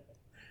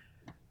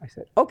 I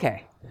said,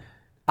 okay.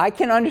 I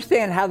can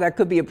understand how that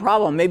could be a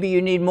problem. Maybe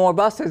you need more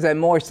buses and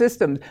more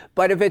systems,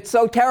 but if it's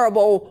so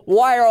terrible,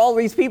 why are all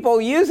these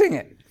people using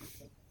it?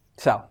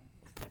 So,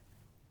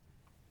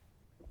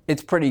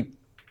 it's pretty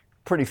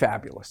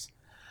fabulous.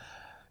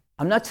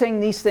 I'm not saying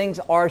these things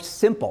are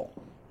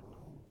simple.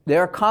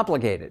 They're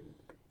complicated.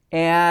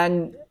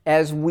 And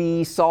as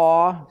we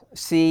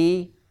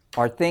see,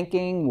 are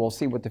thinking, we'll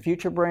see what the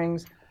future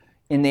brings.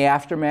 In the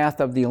aftermath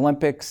of the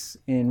Olympics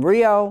in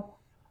Rio,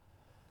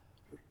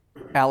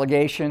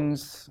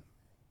 allegations,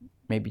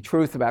 maybe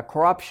truth about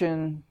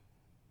corruption,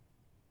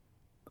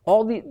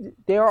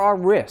 there are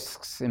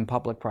risks in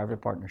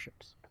public-private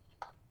partnerships.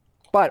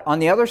 But on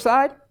the other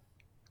side,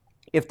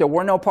 if there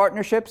were no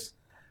partnerships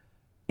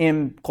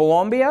in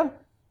Colombia,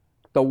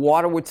 the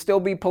water would still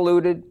be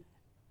polluted,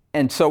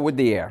 and so would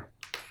the air.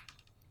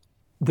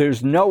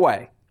 There's no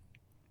way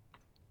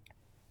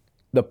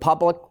the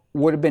public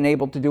would have been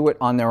able to do it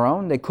on their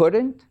own. They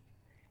couldn't.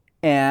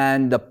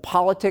 And the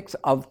politics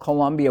of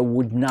Colombia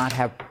would not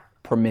have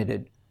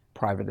permitted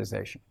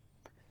privatization.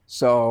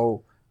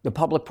 So the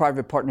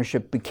public-private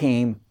partnership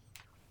became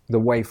the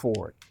way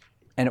forward.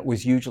 And it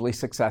was hugely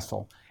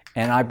successful.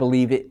 And I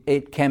believe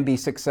it can be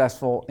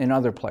successful in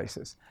other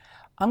places.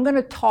 I'm going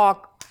to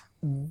talk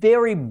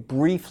very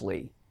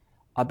briefly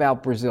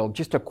about Brazil,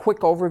 just a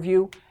quick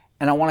overview,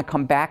 and I want to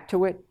come back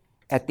to it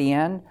at the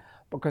end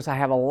because I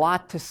have a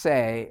lot to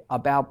say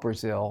about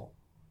Brazil,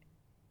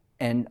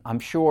 and I'm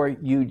sure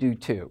you do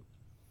too.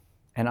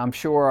 And I'm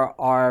sure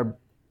our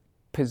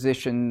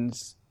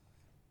positions,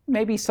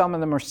 maybe some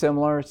of them are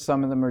similar,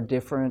 some of them are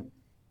different.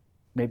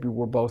 Maybe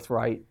we're both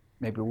right,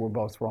 maybe we're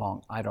both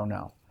wrong, I don't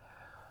know.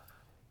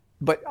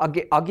 But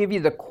I'll give you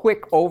the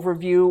quick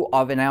overview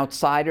of an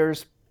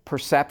outsider's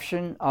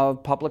perception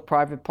of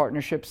public-private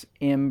partnerships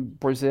in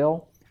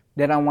Brazil.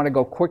 Then I want to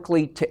go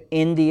quickly to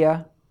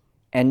India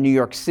and New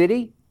York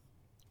City,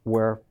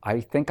 where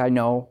I think I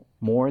know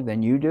more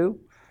than you do,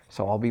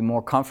 so I'll be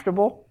more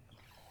comfortable.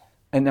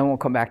 And then we'll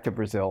come back to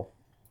Brazil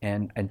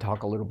and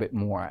talk a little bit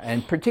more.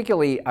 And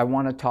particularly, I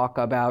want to talk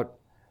about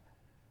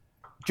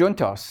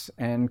juntos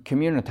and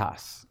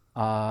comunitas,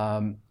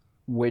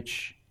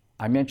 which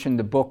I mentioned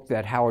the book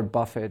that Howard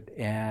Buffett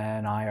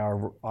and I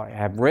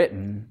have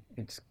written.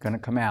 It's going to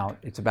come out.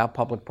 It's about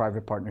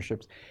public-private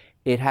partnerships.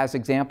 It has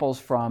examples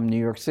from New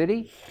York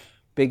City,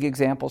 big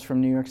examples from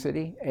New York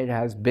City. It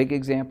has big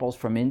examples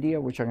from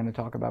India, which I'm going to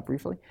talk about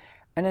briefly.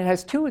 And it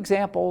has two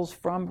examples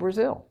from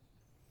Brazil.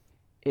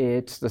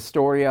 It's the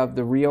story of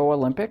the Rio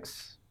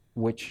Olympics,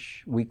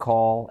 which we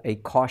call a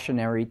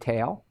cautionary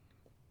tale.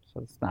 So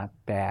it's not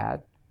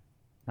bad,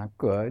 not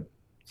good,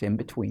 it's in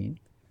between.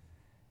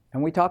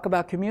 And we talk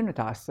about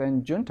comunitas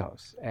and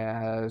juntos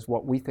as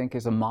what we think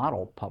is a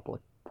model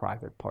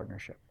public-private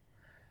partnership.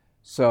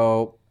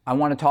 So I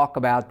want to talk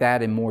about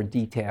that in more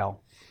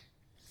detail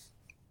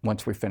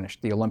once we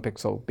finish. The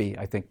Olympics will be,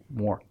 I think,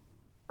 more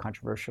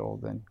controversial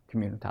than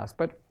comunitas,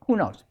 but who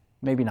knows?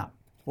 Maybe not.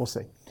 We'll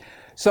see.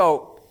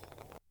 So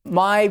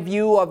my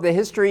view of the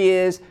history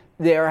is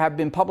there have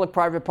been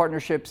public-private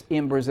partnerships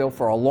in Brazil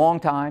for a long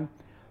time,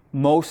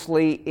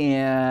 mostly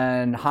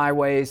in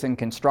highways and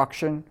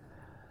construction.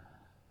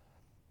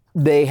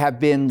 They have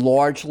been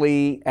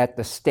largely at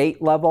the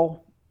state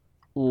level,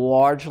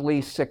 largely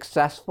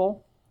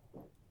successful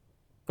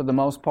for the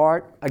most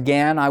part.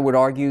 Again, I would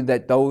argue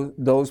that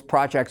those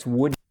projects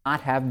would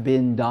not have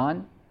been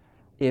done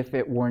if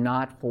it were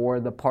not for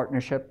the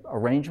partnership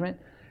arrangement.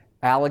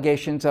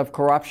 Allegations of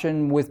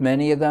corruption with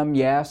many of them,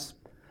 yes.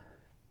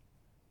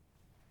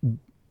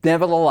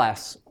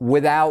 Nevertheless,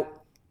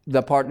 without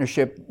the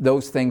partnership,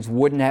 those things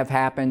wouldn't have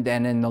happened,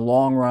 and in the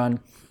long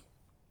run,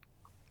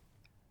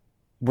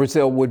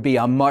 Brazil would be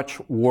a much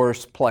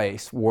worse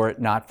place were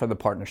it not for the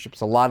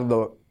partnerships. A lot of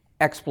the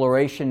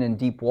exploration in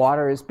deep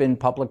water has been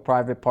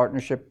public-private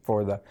partnership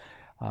for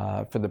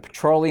the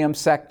petroleum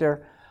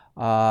sector.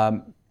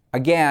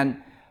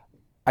 Again,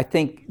 I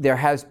think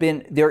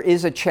there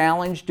is a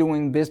challenge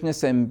doing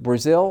business in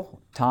Brazil.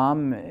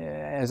 Tom,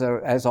 as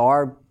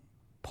our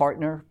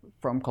partner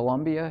from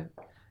Colombia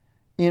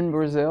in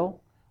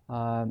Brazil,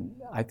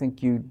 I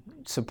think you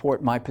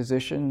support my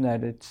position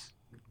that it's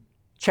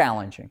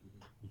challenging.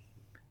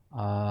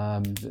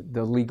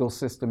 The legal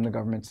system, the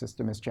government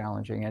system is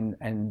challenging,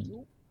 and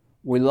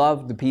we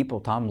love the people.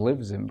 Tom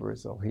lives in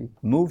Brazil. He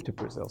moved to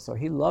Brazil, so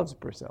he loves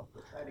Brazil.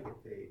 Try to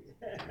get paid.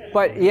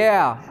 But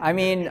yeah, I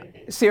mean,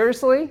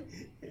 seriously,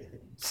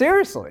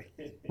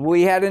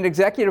 We had an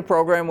executive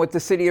program with the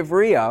city of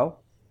Rio,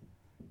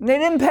 and they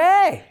didn't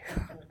pay.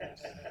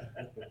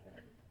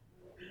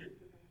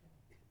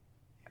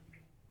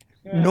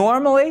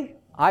 Normally,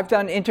 I've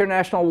done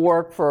international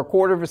work for a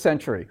quarter of a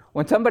century.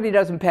 When somebody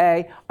doesn't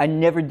pay, I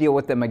never deal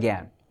with them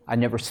again. I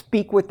never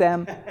speak with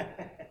them.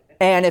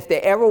 And if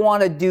they ever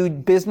want to do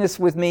business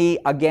with me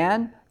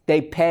again,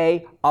 they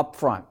pay up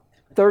front,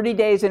 30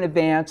 days in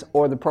advance,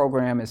 or the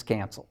program is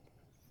canceled.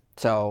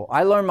 So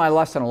I learned my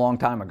lesson a long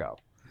time ago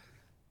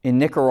in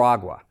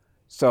Nicaragua.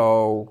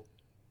 So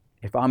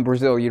if I'm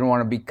Brazil, you don't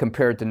want to be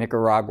compared to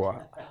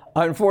Nicaragua.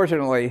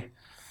 Unfortunately,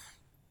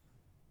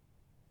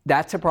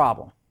 that's a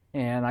problem.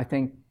 And I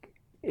think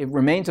it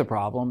remains a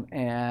problem.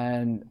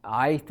 And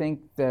I think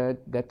that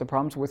the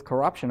problems with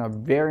corruption are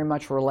very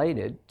much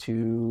related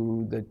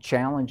to the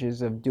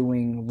challenges of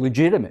doing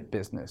legitimate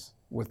business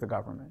with the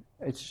government.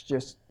 It's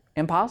just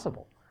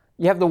impossible.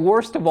 You have the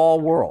worst of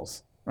all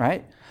worlds,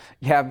 right?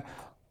 You have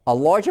a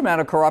large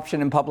amount of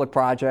corruption in public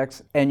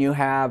projects, and you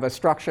have a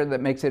structure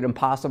that makes it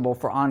impossible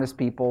for honest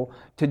people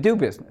to do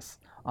business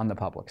on the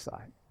public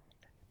side.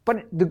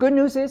 But the good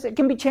news is it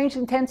can be changed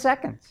in 10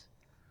 seconds.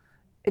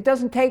 It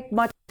doesn't take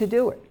much to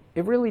do it.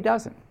 It really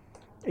doesn't.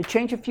 You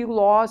change a few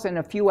laws and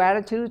a few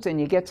attitudes, and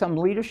you get some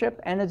leadership,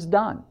 and it's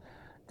done.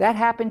 That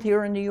happened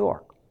here in New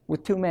York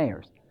with 2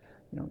 mayors.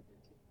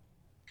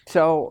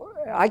 So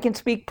I can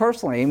speak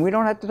personally, and we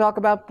don't have to talk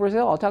about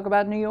Brazil. I'll talk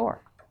about New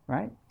York,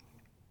 right?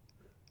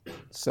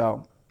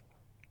 So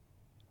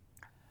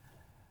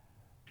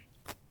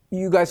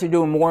you guys are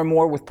doing more and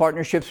more with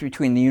partnerships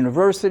between the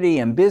university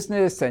and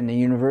business and the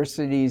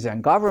universities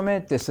and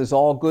government. This is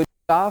all good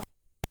stuff.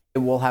 It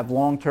will have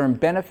long-term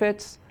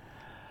benefits.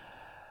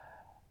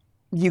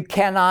 You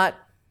cannot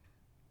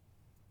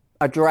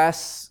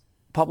address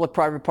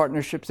public-private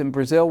partnerships in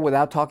Brazil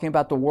without talking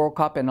about the World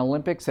Cup and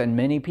Olympics, and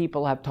many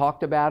people have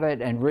talked about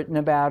it and written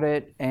about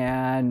it,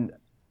 and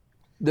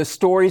the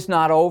story's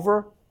not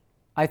over.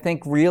 I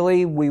think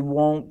really we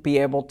won't be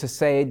able to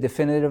say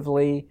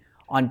definitively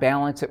on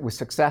balance it was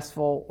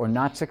successful or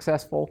not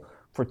successful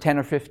for 10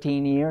 or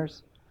 15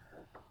 years.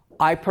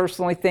 I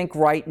personally think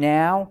right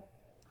now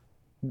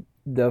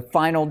the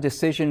final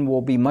decision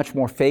will be much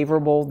more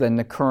favorable than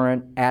the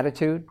current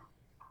attitude.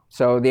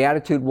 So the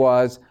attitude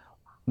was,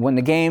 when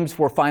the games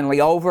were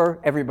finally over,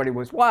 everybody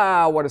was,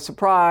 wow, what a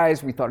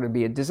surprise. We thought it would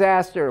be a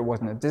disaster. It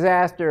wasn't a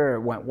disaster.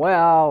 It went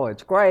well.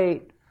 It's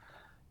great.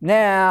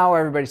 Now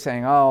everybody's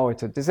saying, oh,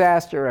 it's a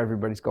disaster.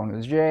 Everybody's going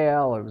to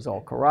jail. It was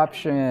all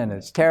corruption.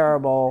 It's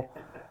terrible.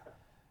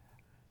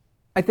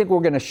 I think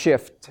we're going to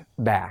shift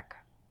back.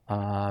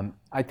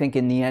 I think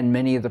in the end,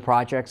 many of the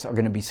projects are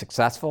going to be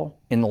successful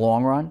in the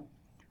long run.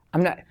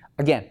 I'm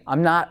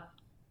not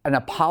an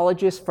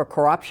apologist for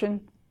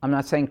corruption. I'm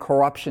not saying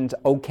corruption's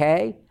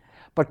okay.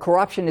 But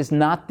corruption is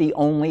not the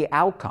only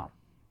outcome,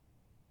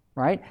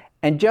 right?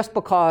 And just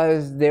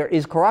because there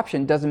is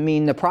corruption doesn't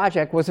mean the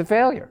project was a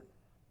failure,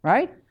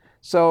 right?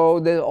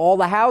 So all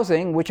the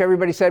housing, which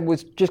everybody said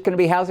was just going to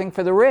be housing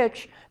for the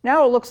rich,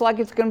 now it looks like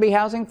it's going to be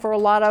housing for a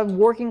lot of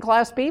working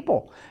class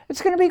people.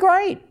 It's going to be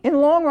great. In the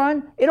long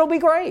run, it'll be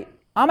great.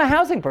 I'm a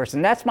housing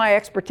person. That's my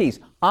expertise.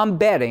 I'm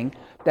betting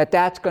that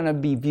that's going to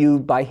be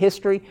viewed by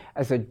history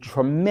as a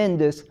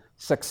tremendous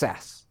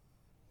success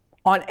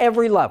on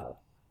every level.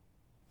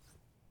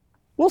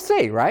 We'll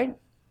see, right?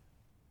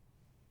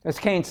 As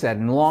Keynes said,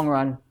 in the long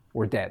run,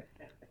 we're dead.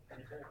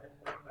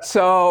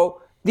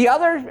 So the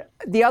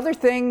other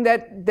thing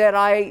that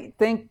I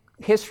think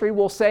history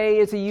will say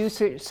is a huge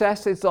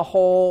success is the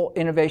whole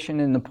innovation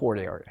in the port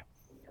area.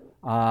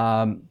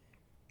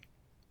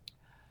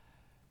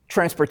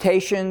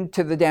 Transportation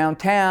to the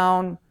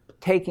downtown,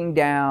 taking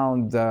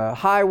down the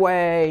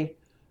highway,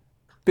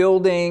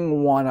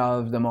 building one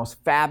of the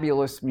most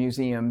fabulous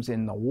museums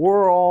in the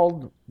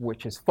world,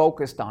 which is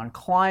focused on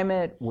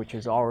climate, which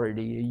is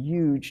already a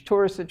huge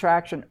tourist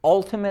attraction.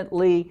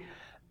 Ultimately,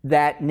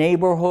 that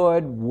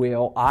neighborhood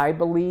will, I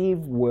believe,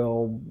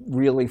 will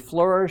really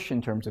flourish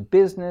in terms of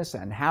business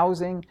and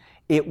housing.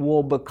 It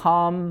will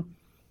become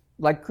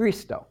like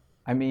Cristo.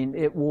 I mean,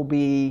 it will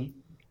be,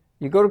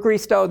 you go to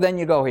Cristo, then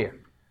you go here.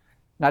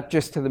 Not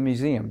just to the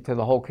museum, to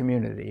the whole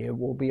community. It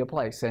will be a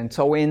place. And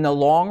so in the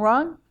long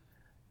run,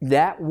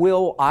 that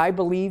will, I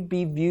believe,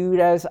 be viewed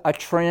as a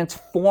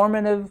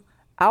transformative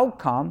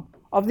outcome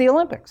of the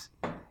Olympics.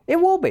 It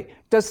will be.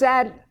 Does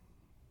that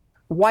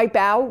wipe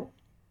out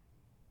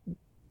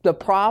the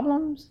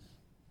problems?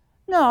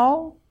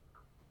 No.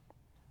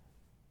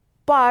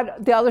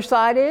 But the other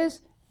side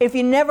is, if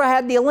you never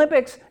had the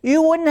Olympics,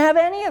 you wouldn't have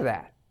any of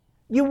that.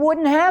 You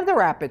wouldn't have the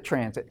rapid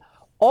transit.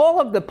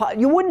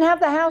 You wouldn't have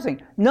the housing.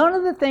 None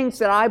of the things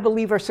that I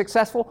believe are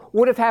successful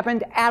would have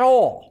happened at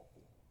all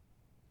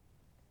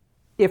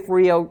if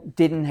Rio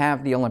didn't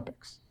have the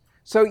Olympics.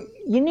 So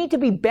you need to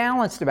be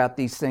balanced about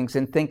these things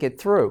and think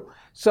it through.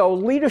 So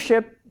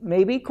leadership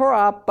may be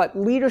corrupt, but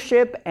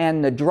leadership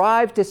and the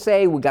drive to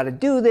say, we got to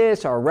do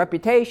this, our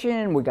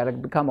reputation, we got to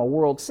become a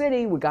world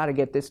city, we got to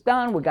get this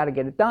done, we got to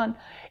get it done.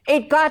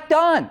 It got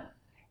done.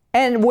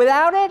 And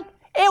without it,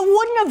 it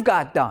wouldn't have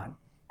got done.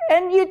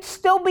 And you'd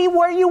still be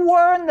where you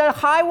were, and the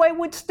highway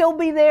would still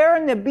be there,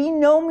 and there'd be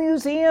no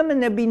museum,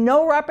 and there'd be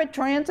no rapid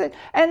transit,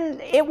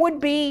 and it would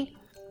be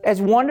as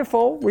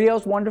wonderful.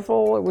 Rio's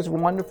wonderful. It was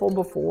wonderful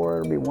before.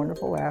 It'll be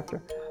wonderful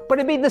after. But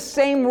it'd be the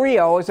same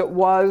Rio as it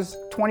was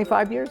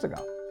 25 years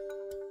ago.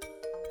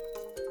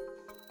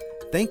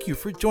 Thank you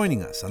for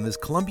joining us on this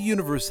Columbia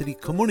University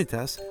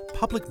Comunitas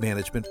Public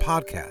Management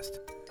podcast.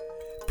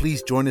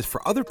 Please join us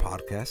for other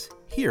podcasts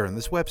here on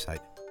this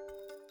website.